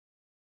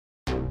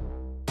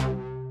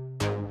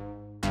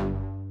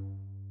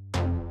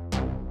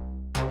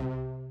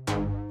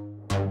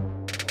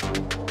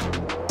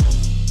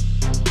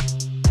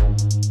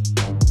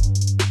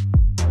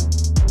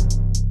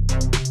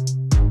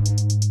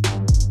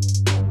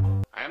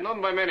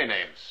known by many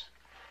names,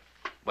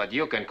 but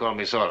you can call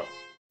me Toro.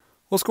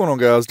 What's going on,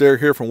 guys? Derek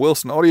here from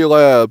Wilson Audio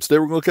Labs. Today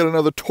we're going to look at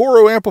another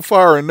Toro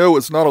amplifier, and no,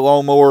 it's not a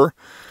lawnmower,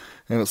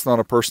 and it's not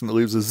a person that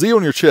leaves a Z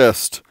on your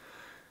chest.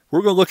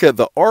 We're going to look at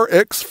the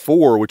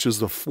RX4, which is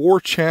the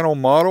 4-channel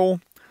model,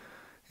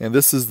 and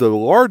this is the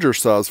larger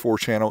size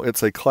 4-channel.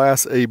 It's a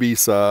Class AB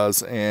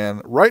size,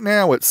 and right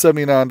now it's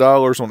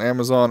 $79 on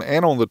Amazon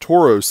and on the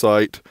Toro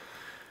site.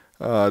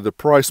 The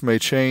price may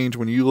change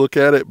when you look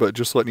at it, but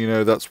just letting you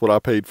know that's what I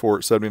paid for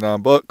it,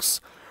 79 bucks.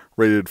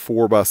 Rated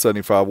 4 by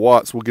 75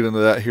 watts. We'll get into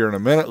that here in a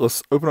minute.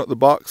 Let's open up the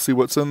box, see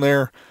what's in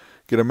there.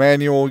 Get a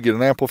manual, get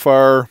an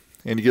amplifier,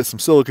 and you get some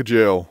silica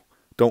gel.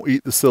 Don't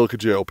eat the silica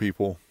gel,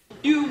 people.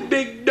 You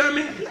big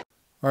dummy.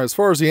 Alright, as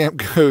far as the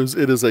amp goes,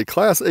 it is a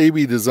Class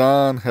AB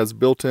design, has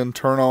built-in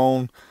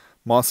turn-on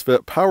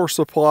MOSFET power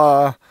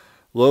supply,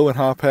 low and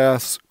high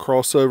pass,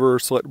 crossover,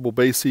 selectable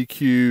bass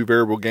EQ,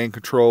 variable gain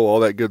control, all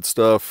that good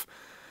stuff.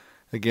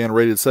 Again,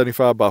 rated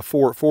 75 by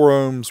 4 at 4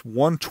 ohms,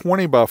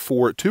 120 by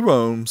 4 at 2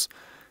 ohms,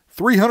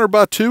 300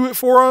 by 2 at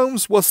 4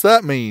 ohms? What's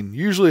that mean?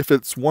 Usually if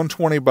it's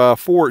 120 by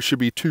 4, it should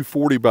be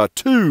 240 by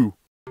 2.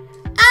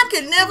 I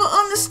could never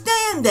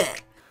understand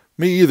that.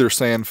 Me either,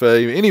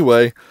 Sanfei.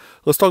 Anyway,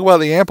 let's talk about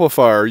the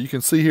amplifier. You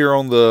can see here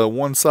on the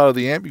one side of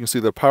the amp, you can see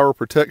the power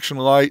protection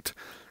light,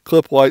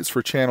 clip lights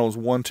for channels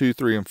 1, 2,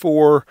 3, and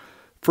 4,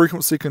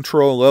 frequency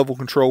control, level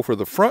control for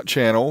the front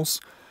channels,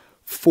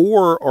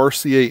 4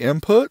 RCA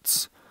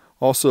inputs,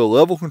 also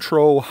level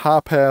control,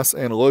 high pass,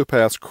 and low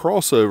pass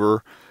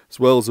crossover, as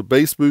well as a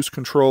bass boost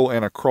control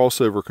and a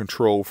crossover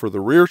control for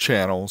the rear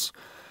channels.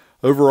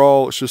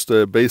 Overall, it's just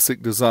a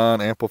basic design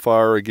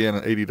amplifier. Again,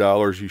 at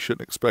 $80, you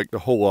shouldn't expect a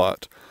whole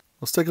lot.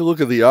 Let's take a look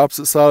at the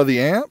opposite side of the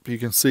amp. You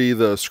can see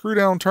the screw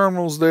down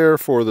terminals there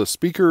for the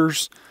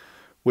speakers,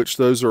 which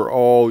those are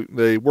all,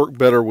 they work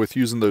better with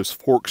using those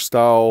fork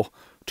style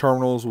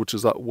terminals, which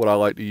is what I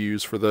like to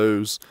use for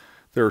those.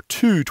 There are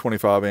 2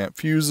 25 amp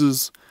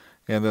fuses,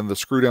 and then the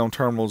screw down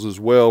terminals as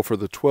well for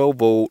the 12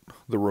 volt,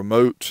 the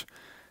remote,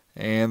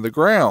 and the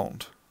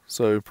ground.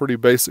 So pretty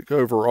basic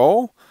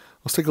overall.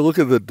 Let's take a look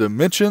at the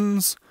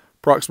dimensions.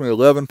 Approximately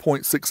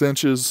 11.6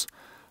 inches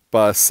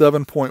by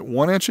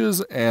 7.1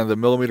 inches, and the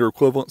millimeter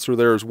equivalents are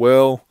there as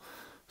well.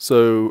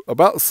 So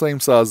about the same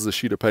size as a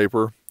sheet of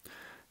paper.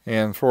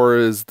 And as far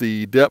as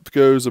the depth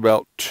goes,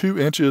 about 2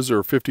 inches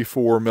or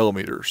 54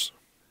 millimeters.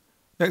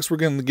 Next, we're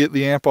going to get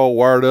the amp all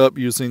wired up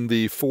using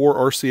the 4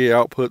 RCA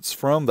outputs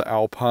from the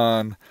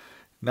Alpine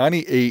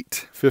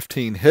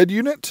 9815 head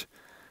unit,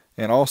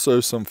 and also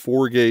some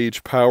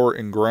 4-gauge power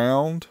and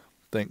ground,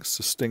 thanks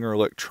to Stinger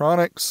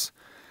Electronics.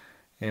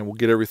 And we'll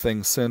get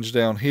everything singed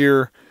down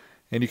here.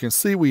 And you can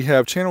see we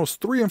have channels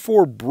 3 and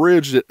 4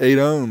 bridged at 8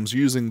 ohms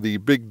using the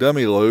big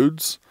dummy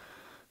loads.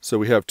 So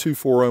we have 2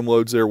 4 ohm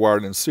loads there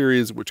wired in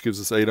series, which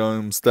gives us 8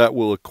 ohms. That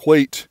will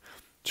equate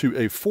to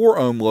a 4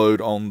 ohm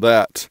load on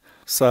that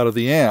side of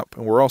the amp.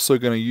 And we're also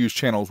going to use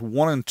channels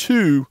 1 and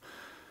 2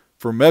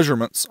 for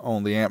measurements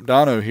on the amp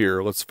dyno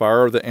here. Let's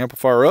fire the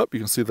amplifier up.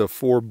 You can see the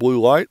 4 blue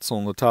lights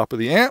on the top of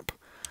the amp.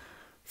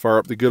 Fire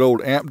up the good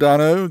old amp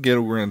dyno.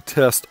 Again, we're going to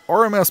test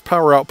RMS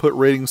power output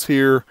ratings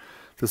here.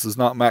 This is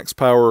not max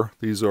power.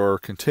 These are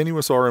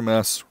continuous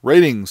RMS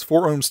ratings.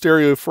 4 ohm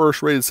stereo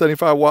first, rated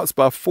 75 watts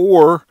by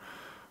 4.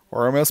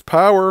 RMS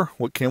power,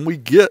 what can we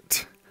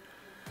get?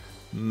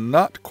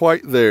 Not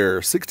quite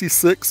there.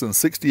 66 and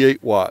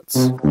 68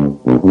 watts.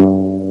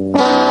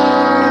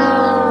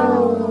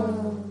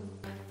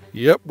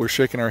 Yep, we're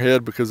shaking our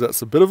head because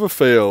that's a bit of a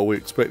fail. We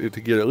expected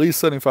to get at least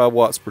 75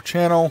 watts per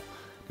channel.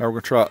 Now we're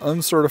going to try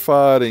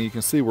uncertified, and you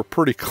can see we're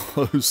pretty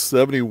close.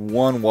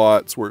 71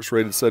 watts where it's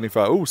rated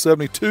 75. Oh,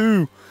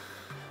 72.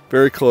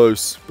 Very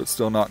close, but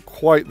still not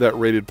quite that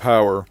rated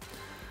power.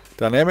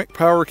 Dynamic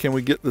power, can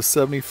we get the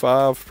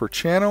 75 per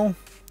channel?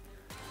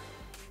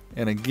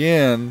 And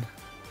again,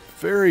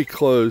 very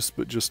close,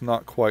 but just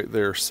not quite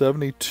there.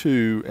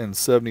 72 and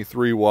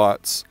 73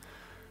 watts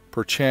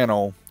per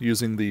channel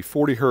using the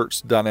 40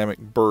 hertz dynamic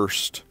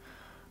burst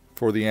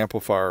for the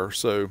amplifier.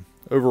 So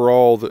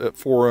overall, at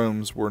 4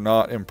 ohms, we're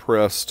not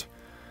impressed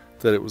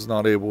that it was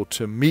not able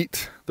to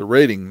meet the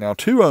rating. Now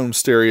 2 ohm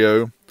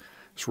stereo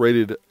is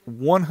rated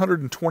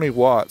 120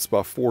 watts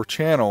by 4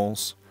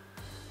 channels,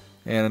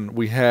 and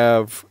we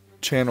have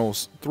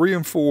channels 3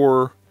 and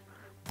 4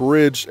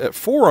 bridged at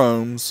 4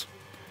 ohms,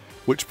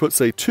 which puts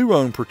a 2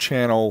 ohm per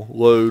channel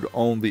load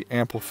on the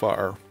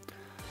amplifier.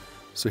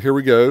 So here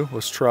we go.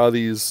 Let's try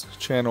these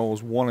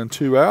channels 1 and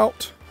 2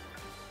 out.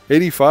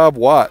 85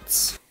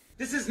 watts.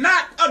 This is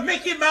not a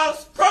Mickey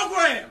Mouse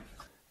program.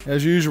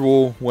 As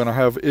usual, when I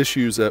have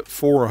issues at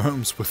 4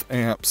 ohms with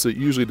amps, it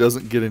usually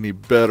doesn't get any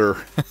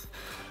better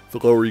the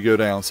lower you go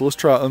down. So let's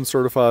try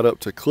uncertified up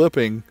to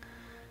clipping.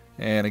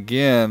 And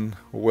again,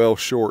 well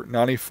short,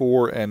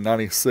 94 and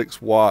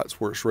 96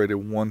 watts where it's rated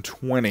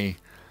 120.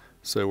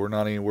 So we're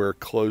not anywhere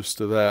close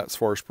to that. As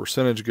far as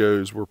percentage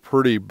goes, we're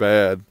pretty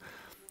bad.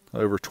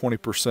 Over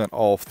 20%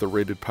 off the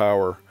rated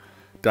power.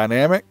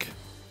 Dynamic,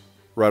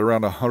 right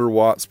around 100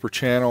 watts per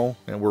channel,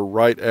 and we're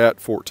right at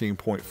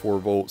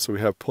 14.4 volts, so we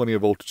have plenty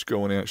of voltage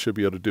going in. It should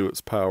be able to do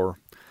its power.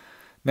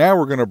 Now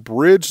we're going to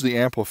bridge the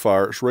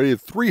amplifier. It's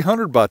rated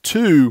 300 by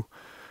 2,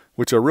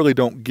 which I really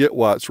don't get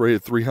why it's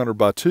rated 300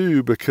 by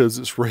 2, because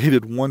it's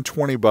rated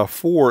 120 by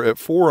 4 at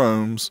 4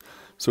 ohms.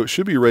 So it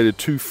should be rated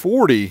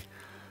 240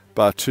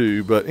 by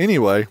 2. But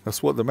anyway,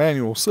 that's what the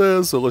manual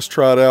says. So let's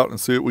try it out and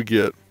see what we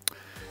get.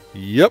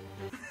 Yep.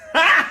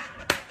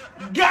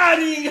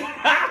 Got him!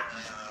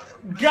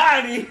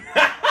 Got him!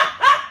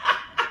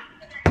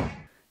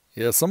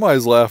 Yeah,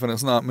 somebody's laughing.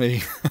 It's not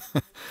me.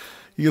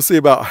 You can see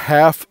about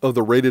half of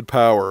the rated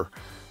power.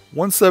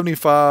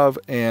 175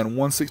 and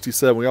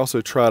 167. We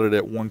also tried it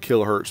at 1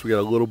 kilohertz. We got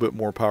a little bit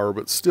more power,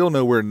 but still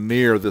nowhere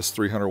near this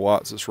 300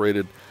 watts it's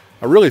rated.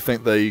 I really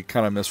think they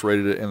kind of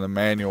misrated it in the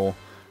manual,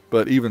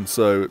 but even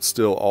so, it's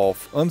still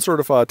off.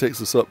 Uncertified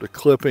takes us up to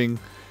clipping,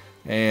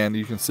 and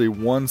you can see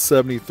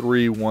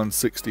 173,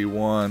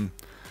 161,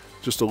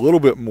 just a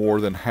little bit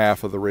more than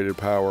half of the rated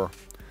power.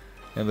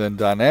 And then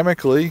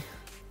dynamically,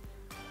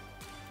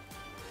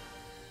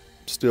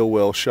 still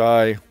well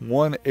shy,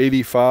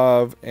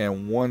 185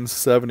 and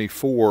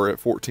 174 at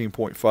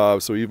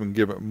 14.5, so even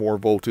give it more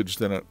voltage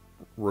than it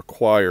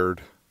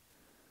required.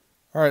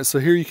 Alright, so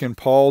here you can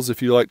pause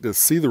if you like to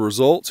see the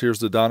results. Here's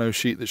the dyno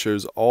sheet that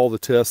shows all the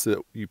tests that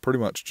you pretty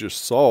much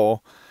just saw.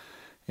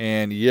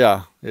 And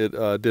yeah,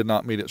 it did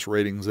not meet its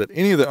ratings at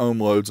any of the ohm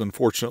loads,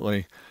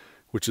 unfortunately,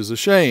 which is a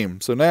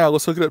shame. So now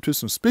let's hook it up to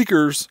some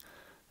speakers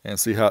and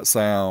see how it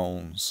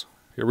sounds.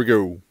 Here we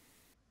go.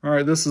 All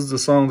right, this is the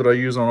song that I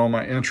use on all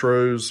my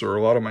intros, or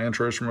a lot of my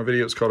intros for my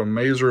video. It's called A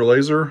Mazer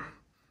Laser.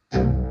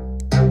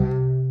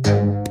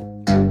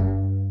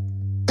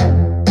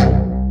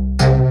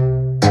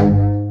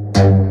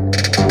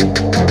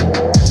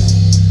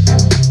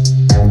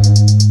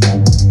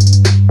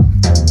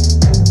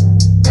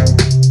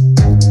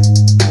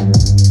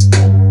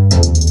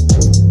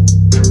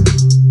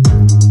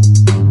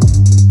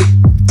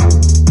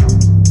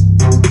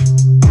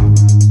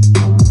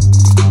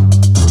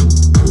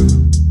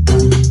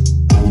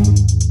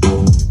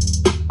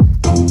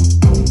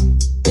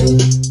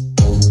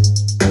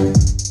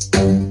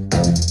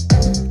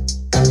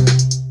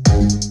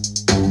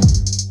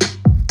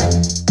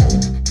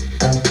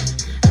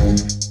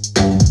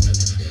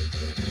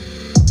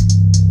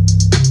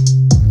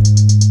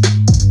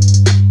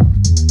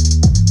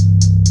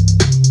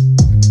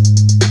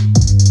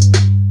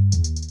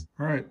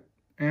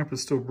 Amp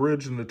is still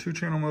bridged in the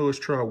 2-channel mode. Let's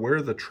try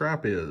Where the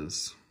Trap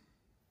Is.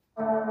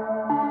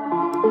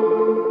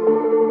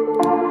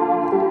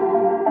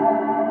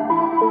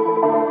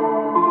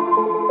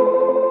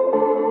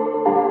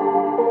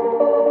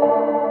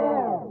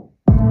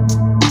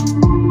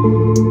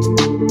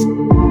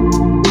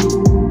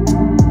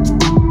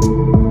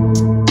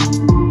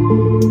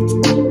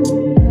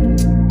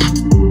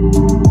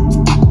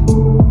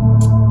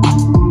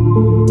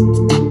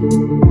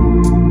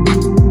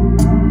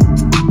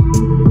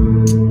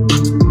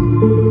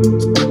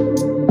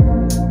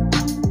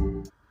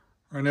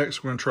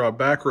 Next, we're going to try a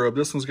back rub.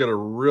 This one's got a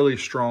really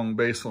strong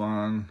bass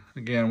line.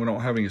 Again, we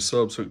don't have any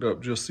subs hooked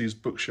up, just these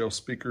bookshelf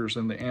speakers,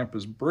 and the amp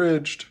is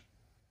bridged.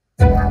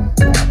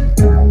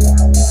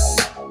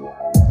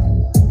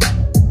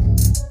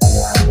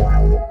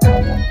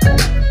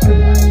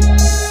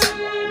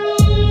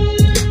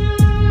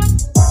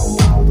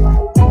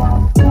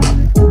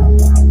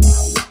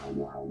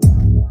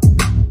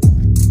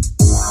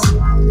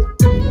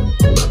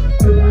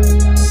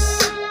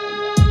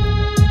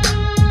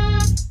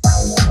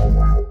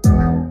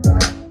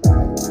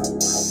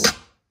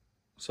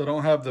 So I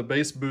don't have the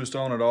bass boost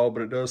on at all,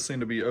 but it does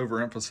seem to be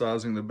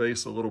overemphasizing the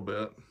bass a little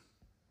bit.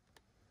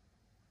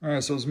 All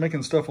right, so it's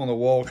making stuff on the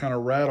wall kind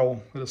of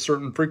rattle at a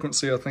certain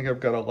frequency. I think I've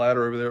got a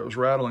ladder over there that was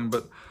rattling,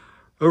 but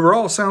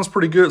overall it sounds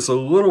pretty good. It's a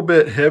little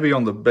bit heavy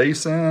on the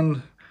bass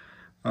end,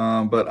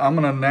 but I'm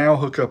gonna now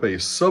hook up a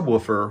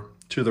subwoofer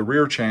to the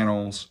rear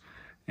channels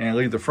and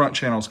leave the front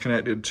channels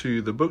connected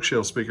to the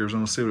bookshelf speakers,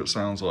 and we'll see what it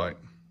sounds like.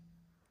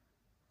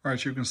 All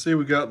right, you can see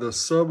we got the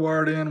sub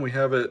wired in. We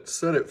have it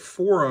set at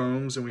 4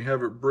 ohms, and we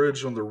have it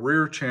bridged on the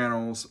rear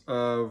channels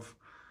of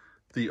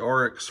the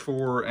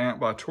RX4 amp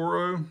by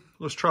Toro.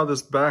 Let's try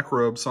this back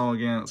rub song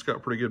again. It's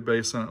got pretty good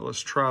bass in it.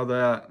 Let's try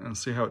that and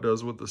see how it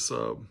does with the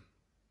sub.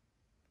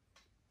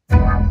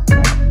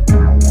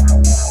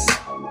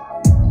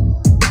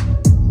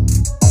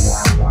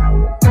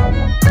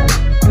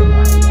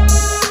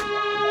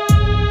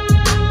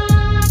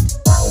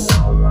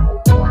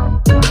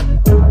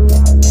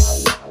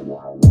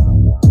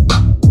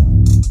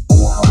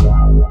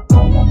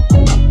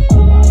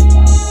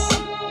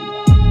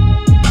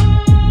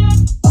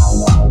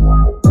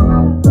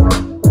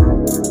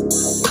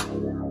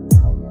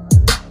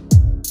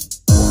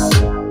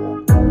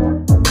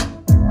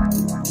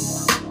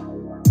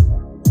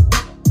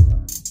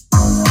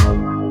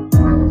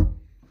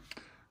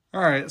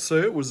 All right, so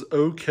it was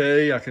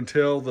okay. I can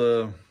tell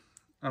the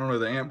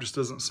amp just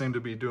doesn't seem to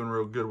be doing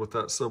real good with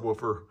that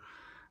subwoofer.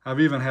 I've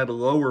even had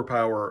lower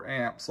power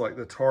amps like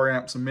the Toro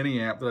amps and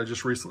mini amp that I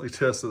just recently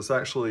tested. This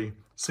actually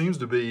seems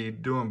to be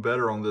doing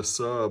better on this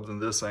sub than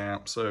this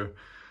amp, so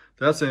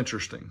that's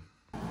interesting.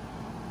 All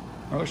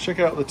right, let's check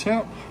out the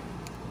temp.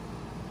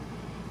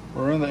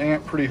 We're running the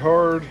amp pretty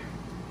hard.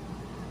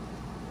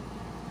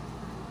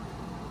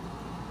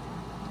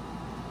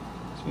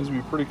 Seems to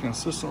be pretty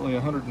consistently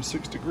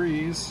 106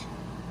 degrees.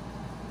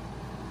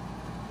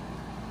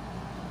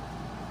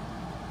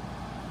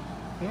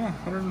 Yeah,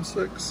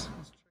 106. All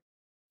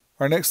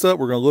right, next up,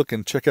 we're going to look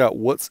and check out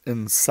what's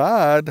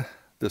inside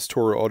this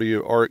Toro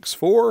Audio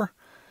RX4.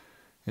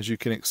 As you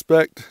can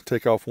expect,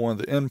 take off one of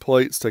the end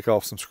plates, take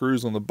off some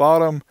screws on the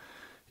bottom.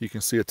 You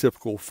can see a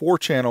typical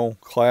 4-channel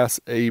Class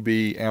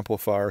AB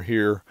amplifier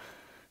here.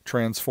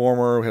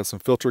 Transformer, we have some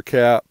filter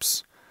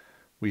caps.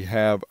 We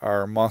have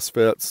our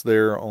MOSFETs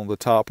there on the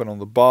top and on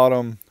the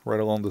bottom, right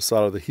along the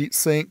side of the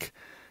heatsink.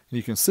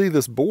 You can see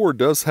this board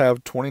does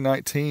have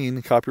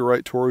 2019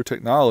 copyright Toro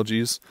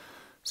Technologies,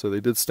 so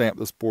they did stamp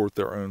this board with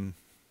their own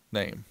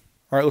name.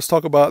 All right, let's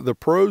talk about the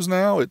pros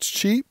now. It's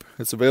cheap.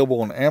 It's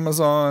available on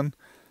Amazon.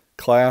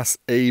 Class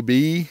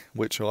AB,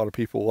 which a lot of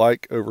people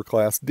like over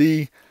Class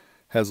D,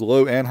 has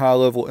low and high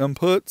level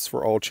inputs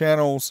for all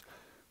channels,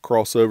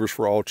 crossovers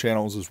for all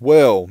channels as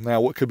well.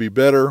 Now, what could be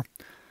better?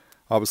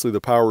 Obviously,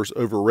 the power is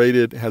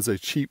overrated. It has a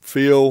cheap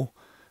feel,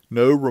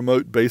 no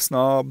remote bass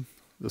knob.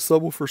 The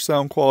subwoofer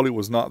sound quality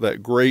was not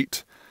that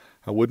great.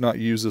 I would not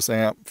use this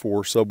amp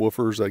for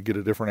subwoofers. I'd get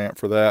a different amp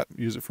for that,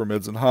 use it for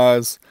mids and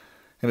highs.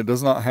 And it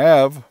does not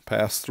have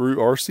pass-through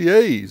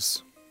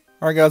RCAs.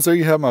 All right, guys, there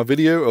you have my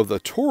video of the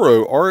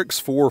Toro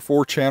RX4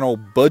 4-channel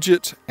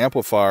budget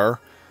amplifier.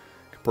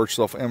 You can purchase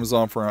it off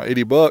Amazon for around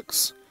 80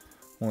 bucks.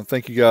 I want to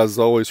thank you guys, as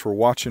always, for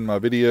watching my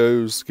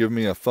videos, giving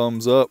me a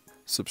thumbs up,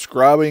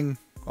 subscribing,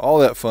 all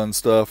that fun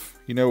stuff.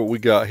 You know what we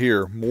got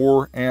here.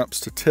 More amps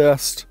to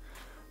test,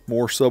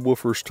 more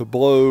subwoofers to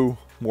blow,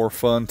 more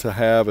fun to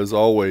have, as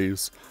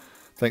always.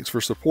 Thanks for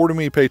supporting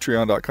me.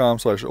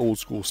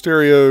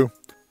 Patreon.com/oldschoolstereo.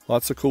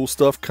 Lots of cool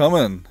stuff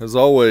coming, as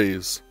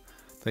always.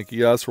 Thank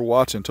you guys for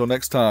watching. Until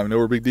next time, you know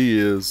where Big D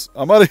is.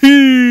 I'm out of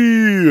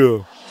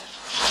here!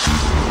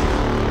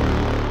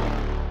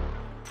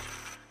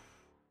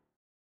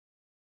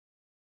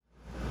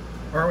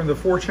 Alright, in the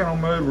 4-channel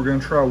mode, we're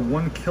going to try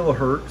 1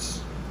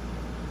 kilohertz.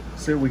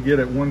 See what we get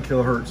at 1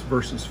 kilohertz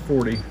versus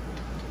 40.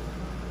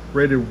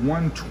 Rated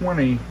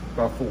 120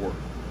 by 4.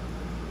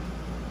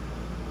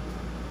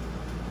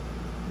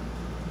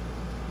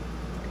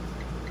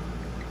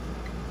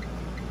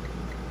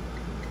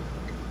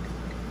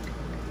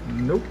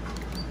 Nope.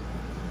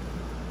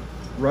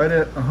 Right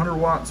at 100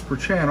 watts per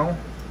channel.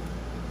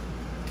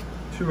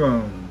 2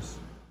 ohms.